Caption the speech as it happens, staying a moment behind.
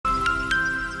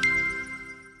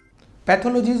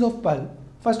Pathologies of pulp.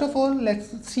 First of all,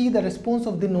 let's see the response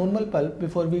of the normal pulp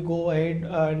before we go ahead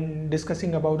and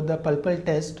discussing about the pulpal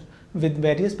test with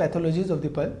various pathologies of the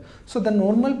pulp. So the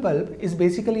normal pulp is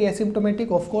basically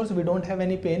asymptomatic. Of course, we don't have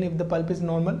any pain if the pulp is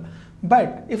normal,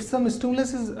 but if some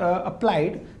stimulus is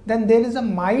applied, then there is a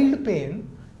mild pain,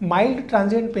 mild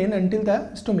transient pain until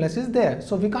the stimulus is there.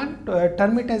 So we can't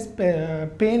term it as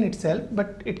pain itself,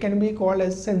 but it can be called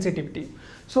as sensitivity.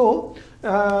 So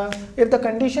if the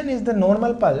condition is the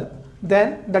normal pulp,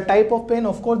 then the type of pain,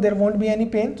 of course there won't be any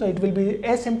pain, so it will be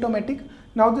asymptomatic.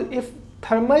 Now if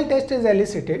thermal test is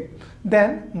elicited,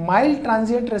 then mild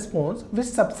transient response which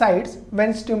subsides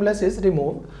when stimulus is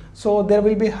removed. So there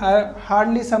will be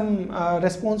hardly some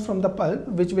response from the pulp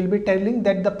which will be telling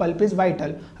that the pulp is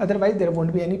vital, otherwise there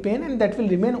won't be any pain, and that will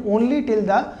remain only till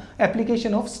the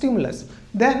application of stimulus.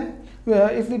 Then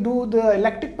if we do the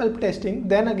electric pulp testing,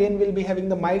 then again we'll be having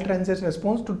the mild transient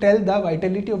response to tell the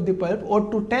vitality of the pulp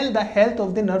or to tell the health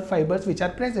of the nerve fibers which are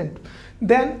present.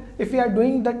 Then if we are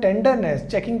doing the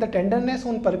tenderness, checking the tenderness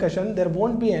on percussion, there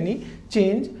won't be any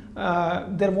change,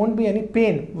 there won't be any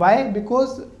pain. Why?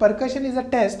 Because percussion is a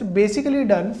test basically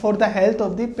done for the health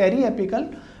of the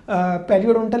periapical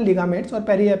periodontal ligaments or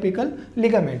periapical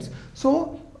ligaments.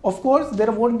 So of course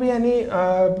there won't be any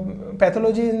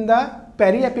pathology in the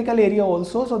periapical area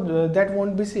also, so that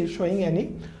won't be showing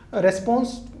any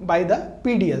response by the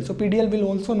PDL. So PDL will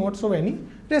also not show any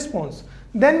response.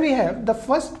 Then we have the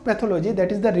first pathology,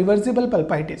 that is the reversible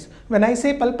pulpitis. When I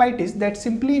say pulpitis, that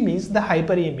simply means the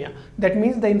hyperemia. That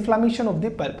means the inflammation of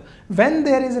the pulp. When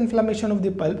there is inflammation of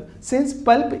the pulp, since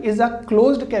pulp is a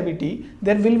closed cavity,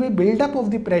 there will be buildup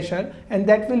of the pressure, and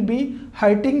that will be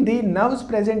hurting the nerves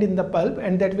present in the pulp,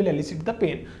 and that will elicit the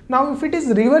pain. Now if it is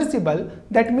reversible,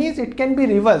 that means it can be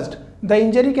reversed. The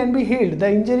injury can be healed. The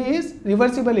injury is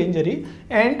reversible injury,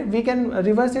 and we can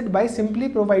reverse it by simply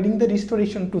providing the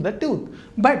restoration to the tooth.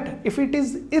 But if it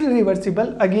is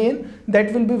irreversible, again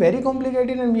that will be very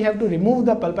complicated, and we have to remove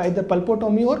the pulp. Either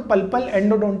pulpotomy or pulpal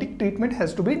endodontic treatment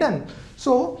has to be done.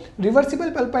 So reversible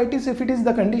pulpitis, if it is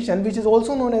the condition which is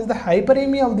also known as the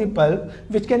hyperemia of the pulp,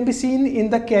 which can be seen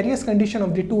in the carious condition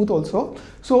of the tooth also.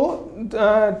 So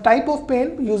type of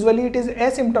pain, usually it is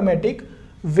asymptomatic.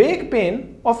 Vague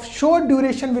pain of short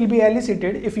duration will be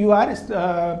elicited if you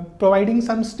are providing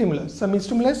some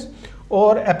stimulus,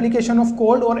 or application of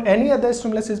cold or any other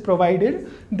stimulus is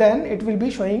provided, then it will be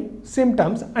showing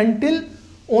symptoms until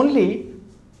only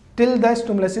till the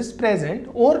stimulus is present,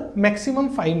 or maximum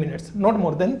 5 minutes, not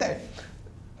more than that.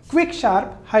 Quick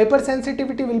sharp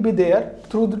hypersensitivity will be there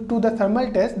to the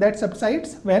thermal test that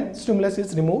subsides when stimulus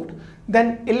is removed.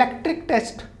 Then electric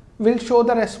test will show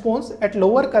the response at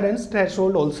lower currents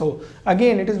threshold also.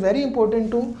 Again, it is very important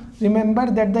to remember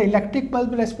that the electric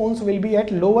pulp response will be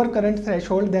at lower current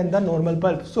threshold than the normal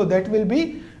pulp. So that will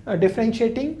be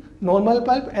differentiating normal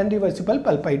pulp and reversible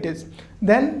pulpitis.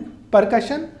 Then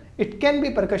percussion, it can be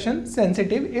percussion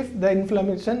sensitive if the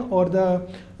inflammation or the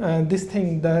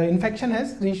the infection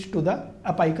has reached to the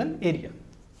apical area.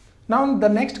 Now the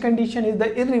next condition is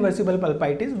the irreversible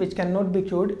pulpitis, which cannot be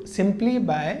cured simply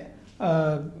by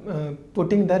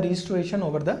putting the restoration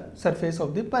over the surface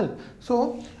of the pulp.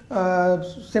 So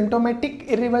symptomatic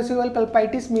irreversible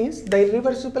pulpitis means the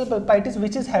irreversible pulpitis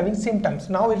which is having symptoms.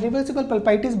 Now irreversible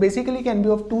pulpitis basically can be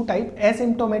of two types,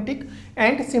 asymptomatic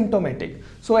and symptomatic.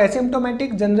 So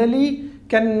asymptomatic generally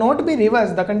cannot be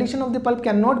reversed, the condition of the pulp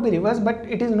cannot be reversed, but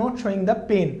it is not showing the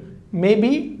pain.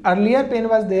 Maybe earlier pain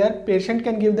was there, patient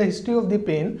can give the history of the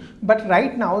pain, but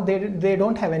right now they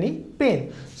don't have any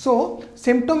pain. So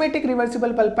symptomatic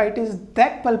reversible pulpitis,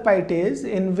 that pulpitis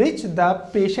in which the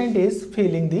patient is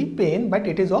feeling the pain, but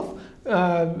it is of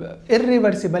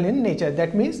irreversible in nature.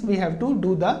 That means we have to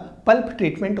do the pulp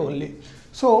treatment only.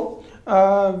 So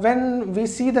when we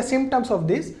see the symptoms of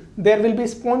this, there will be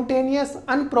spontaneous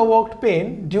unprovoked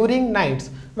pain during nights.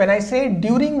 When I say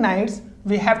during nights,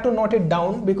 we have to note it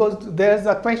down, because there is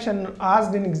a question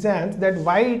asked in exams that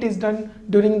why it is done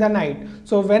during the night.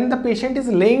 So when the patient is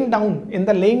laying down, in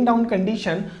the laying down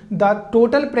condition, the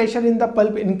total pressure in the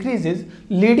pulp increases,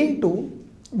 leading to,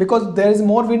 because there is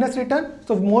more venous return,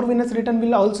 so more venous return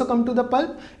will also come to the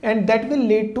pulp, and that will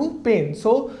lead to pain.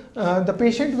 So the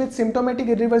patient with symptomatic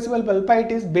irreversible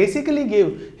pulpitis basically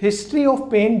give history of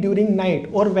pain during night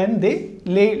or when they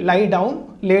lay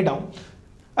down.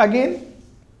 Again,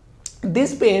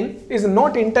 this pain is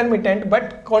not intermittent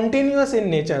but continuous in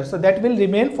nature, so that will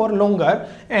remain for longer,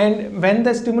 and when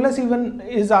the stimulus even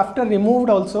is after removed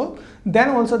also, then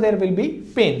also there will be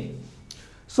pain.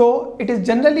 So it is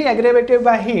generally aggravated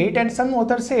by heat, and some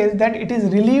author says that it is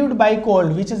relieved by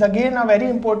cold, which is again a very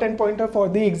important pointer for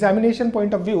the examination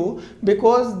point of view,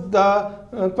 because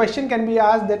the question can be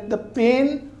asked that the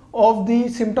pain of the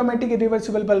symptomatic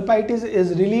irreversible pulpitis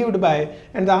is relieved by,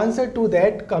 and the answer to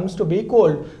that comes to be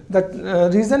cold.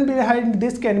 The reason behind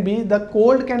this can be the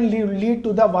cold can lead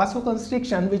to the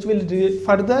vasoconstriction, which will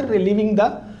further relieving the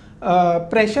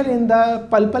pressure in the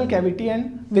pulpal cavity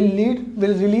and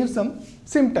will relieve some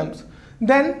symptoms.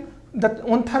 Then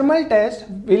on thermal test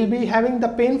will be having the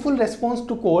painful response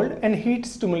to cold and heat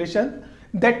stimulation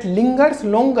that lingers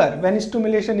longer when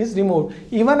stimulation is removed.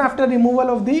 Even after removal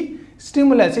of the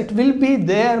stimulus, it will be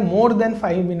there more than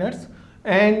 5 minutes,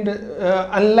 and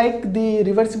unlike the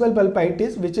reversible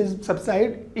pulpitis, which is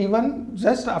subside even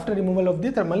just after removal of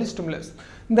the thermal stimulus.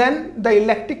 Then the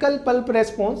electrical pulp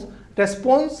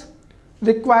response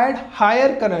required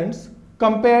higher currents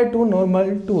compared to normal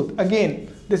tooth.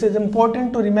 Again, this is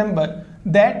important to remember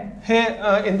that here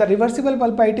in the reversible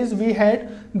pulpitis we had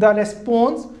the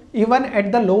response even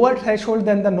at the lower threshold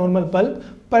than the normal pulp,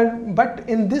 but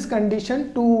in this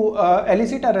condition to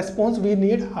elicit a response we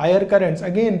need higher currents.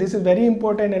 Again, this is very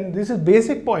important, and this is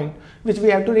basic point which we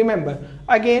have to remember.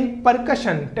 Again,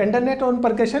 percussion, tenderness on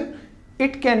percussion,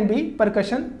 it can be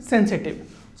percussion sensitive.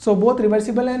 So both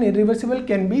reversible and irreversible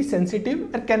can be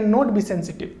sensitive or cannot be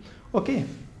sensitive. Okay.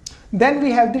 Then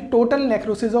we have the total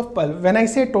necrosis of pulp. When I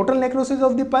say total necrosis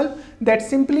of the pulp, that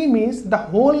simply means the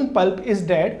whole pulp is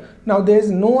dead. Now there is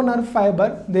no nerve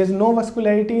fiber, there is no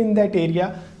vascularity in that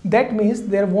area. That means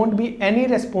there won't be any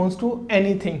response to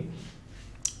anything.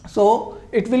 So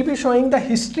it will be showing the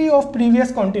history of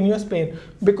previous continuous pain,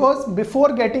 because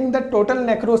before getting the total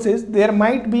necrosis there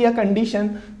might be a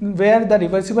condition where the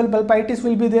reversible pulpitis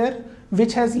will be there,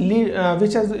 which has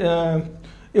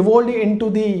evolved into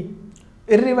the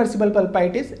irreversible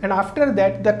pulpitis, and after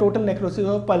that the total necrosis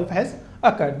of pulp has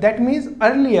occurred. That means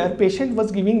earlier patient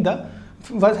was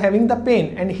having the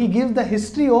pain, and he gives the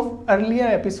history of earlier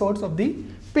episodes of the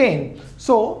pain.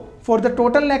 So for the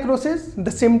total necrosis,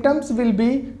 the symptoms will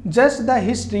be just the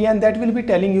history, and that will be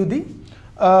telling you the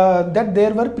that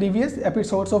there were previous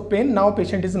episodes of pain. Now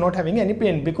patient is not having any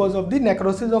pain because of the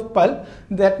necrosis of pulp.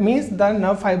 That means the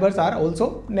nerve fibers are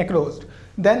also necrosed.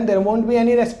 Then there won't be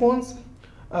any response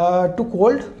to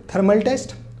cold, thermal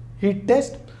test, heat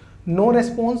test, no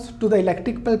response to the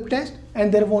electric pulp test,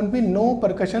 and there won't be no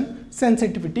percussion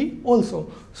sensitivity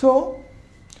also. So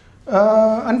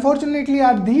unfortunately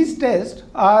these tests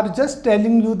are just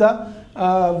telling you the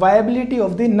viability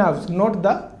of the nerves, not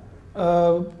the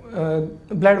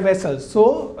blood vessels.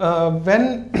 So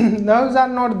when nerves are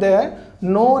not there,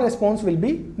 no response will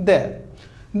be there.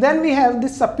 Then we have the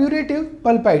suppurative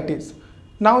pulpitis.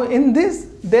 Now in this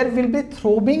there will be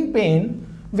throbbing pain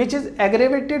which is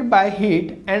aggravated by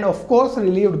heat and of course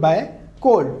relieved by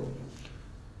cold.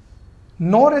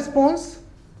 No response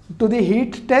to the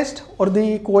heat test or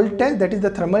the cold test, that is the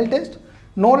thermal test.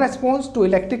 No response to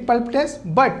electric pulp test,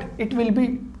 but it will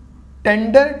be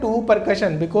tender to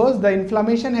percussion because the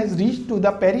inflammation has reached to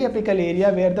the periapical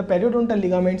area where the periodontal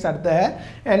ligaments are there,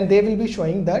 and they will be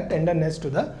showing the tenderness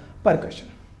to the percussion.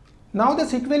 Now the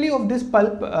sequelae of this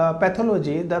pulp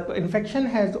pathology, the infection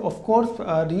has of course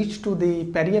reached to the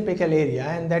periapical area,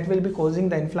 and that will be causing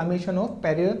the inflammation of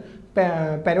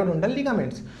periodontal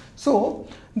ligaments. So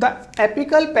the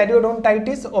apical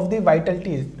periodontitis of the vital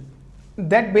teeth,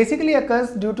 that basically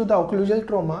occurs due to the occlusal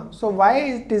trauma. So why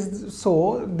it is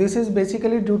so? This is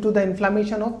basically due to the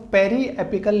inflammation of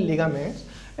periapical ligaments,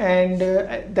 and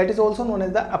that is also known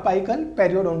as the apical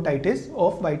periodontitis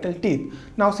of vital teeth.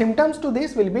 Now symptoms to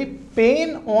this will be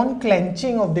pain on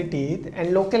clenching of the teeth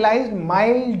and localized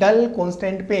mild dull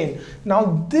constant pain.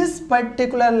 Now this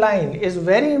particular line is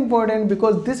very important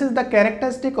because this is the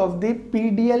characteristic of the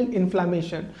PDL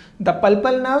inflammation. The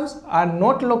pulpal nerves are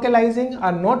not localizing,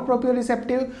 are not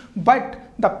proprioceptive, but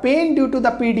the pain due to the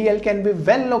PDL can be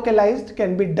well localized,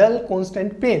 can be dull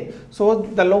constant pain. So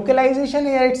the localization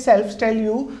here itself tells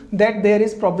you that there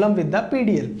is problem with the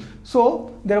PDL.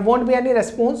 So there won't be any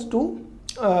response to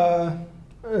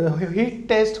heat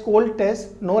test, cold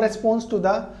test, no response to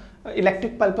the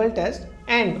electric pulpal test,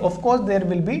 and of course there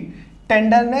will be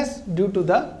tenderness due to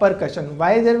the percussion.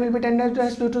 Why there will be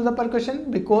tenderness due to the percussion?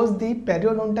 Because the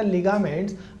periodontal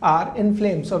ligaments are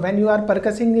inflamed. So when you are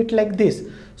percussing it like this,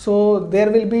 so there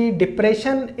will be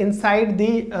depression inside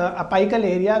the apical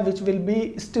area which will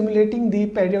be stimulating the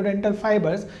periodontal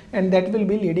fibers, and that will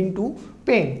be leading to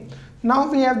pain.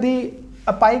 Now we have the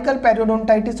apical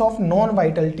periodontitis of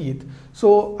non-vital teeth.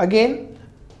 So again,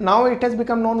 now it has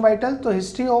become non-vital, so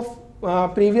history of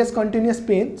previous continuous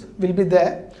pains will be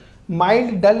there.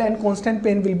 mild, dull and constant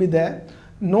pain will be there.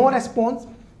 No response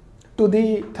to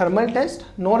the thermal test,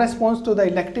 no response to the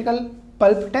electrical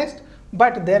pulp test,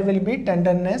 but there will be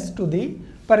tenderness to the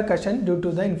percussion due to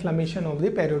the inflammation of the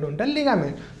periodontal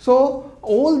ligament. So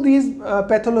all these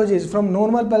pathologies from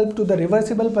normal pulp to the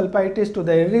reversible pulpitis to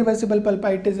the irreversible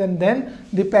pulpitis and then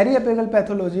the periapical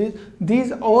pathologies,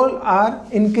 these all are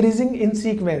increasing in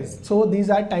sequence. So these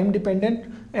are time dependent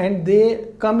and they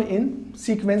come in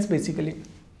sequence basically.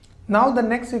 Now the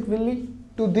next sequentially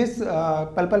to this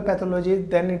pulpal pathology,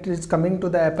 then it is coming to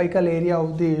the apical area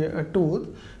of the tooth.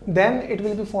 Then it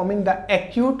will be forming the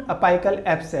acute apical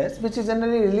abscess, which is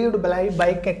generally relieved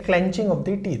by clenching of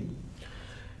the teeth.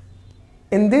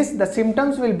 In this, the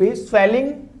symptoms will be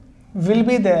swelling will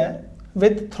be there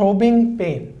with throbbing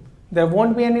pain. There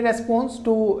won't be any response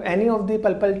to any of the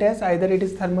pulpal tests, either it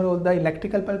is thermal or the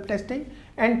electrical pulp testing,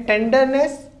 and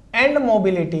tenderness and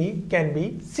mobility can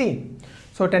be seen.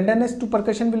 So tenderness to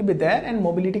percussion will be there and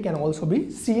mobility can also be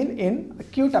seen in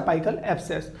acute apical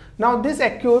abscess. Now this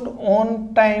acute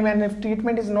on time, and if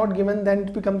treatment is not given, then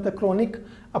it becomes the chronic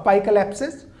apical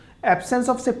abscess. Absence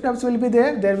of symptoms will be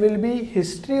there. There will be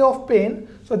history of pain.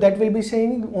 So that will be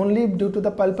saying only due to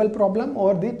the pulpal problem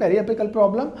or the periapical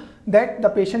problem that the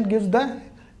patient gives the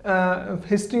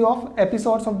history of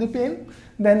episodes of the pain.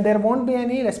 Then there won't be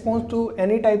any response to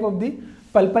any type of the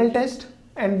pulpal test,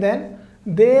 and then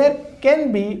there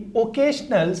can be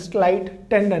occasional slight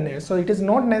tenderness. So it is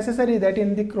not necessary that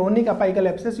in the chronic apical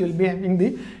abscess you will be having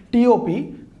the TOP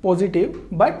positive,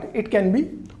 but it can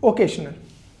be occasional.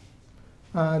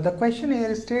 The question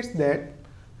here states that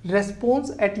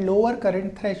response at lower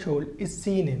current threshold is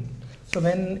seen in. So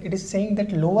when it is saying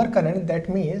that lower current, that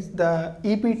means the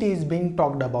EPT is being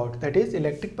talked about, that is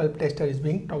electric pulp tester is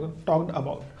being talked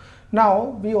about.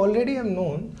 Now we already have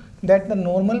known that the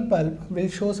normal pulp will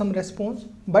show some response,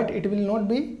 but it will not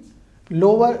be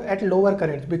lower at lower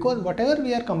currents, because whatever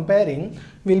we are comparing,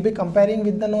 we will be comparing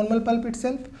with the normal pulp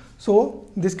itself. So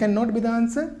this cannot be the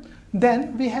answer.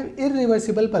 Then we have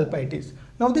irreversible pulpitis.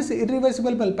 Now this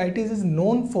irreversible pulpitis is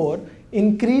known for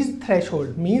increased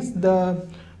threshold, means the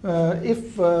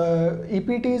if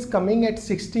EPT is coming at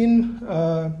 16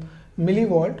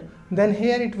 millivolt, then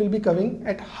here it will be coming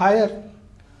at higher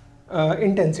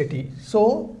intensity.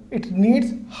 So it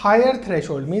needs higher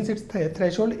threshold, means its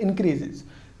threshold increases.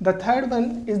 The third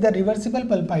one is the reversible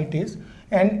pulpitis,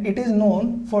 and it is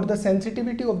known for the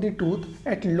sensitivity of the tooth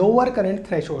at lower current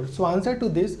threshold. So answer to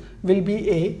this will be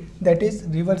A, that is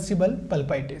reversible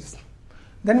pulpitis.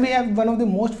 Then we have one of the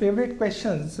most favorite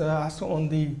questions asked on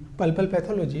the pulpal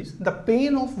pathologies. The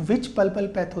pain of which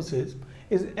pulpal pathosis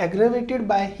is aggravated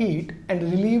by heat and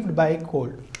relieved by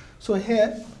cold? So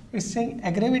here it's saying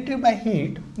aggravated by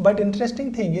heat, but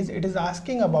interesting thing is it is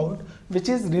asking about which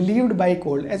is relieved by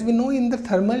cold. As we know in the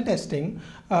thermal testing,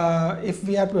 if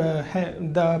we are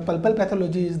the pulpal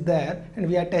pathology is there and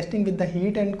we are testing with the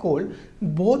heat and cold,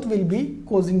 both will be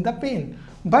causing the pain.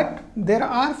 But there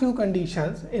are few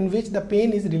conditions in which the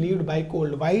pain is relieved by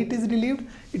cold. Why it is relieved?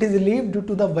 It is relieved due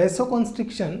to the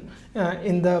vasoconstriction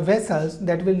in the vessels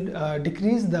that will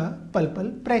decrease the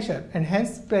pulpal pressure, and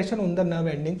hence pressure on the nerve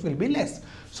endings will be less.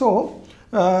 So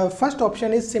first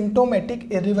option is symptomatic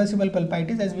irreversible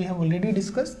pulpitis, as we have already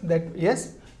discussed that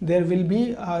yes, there will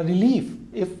be relief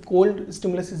if cold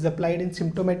stimulus is applied in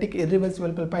symptomatic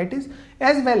irreversible pulpitis,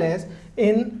 as well as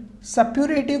in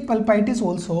suppurative pulpitis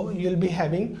also you will be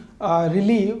having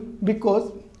relief,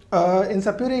 because in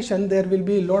suppuration there will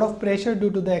be a lot of pressure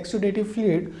due to the exudative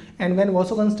fluid, and when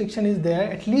vasoconstriction is there,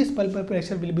 at least pulpal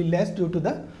pressure will be less due to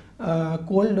the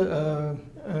cold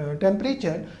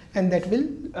temperature, and that will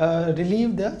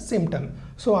relieve the symptom.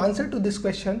 So answer to this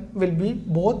question will be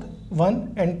both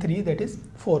 1 and 3, that is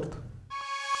fourth.